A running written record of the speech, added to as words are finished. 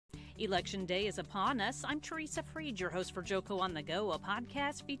Election Day is upon us. I'm Teresa Freed, your host for JoCo on the Go, a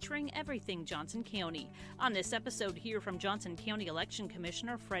podcast featuring everything Johnson County. On this episode, hear from Johnson County Election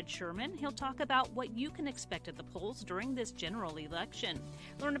Commissioner Fred Sherman. He'll talk about what you can expect at the polls during this general election.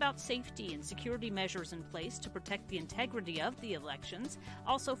 Learn about safety and security measures in place to protect the integrity of the elections.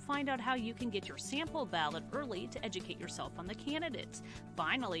 Also find out how you can get your sample ballot early to educate yourself on the candidates.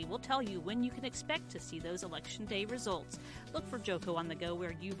 Finally, we'll tell you when you can expect to see those Election Day results. Look for JoCo on the Go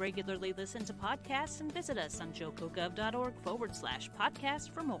where you regularly listen to podcasts and visit us on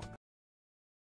jocogov.org/podcast for more.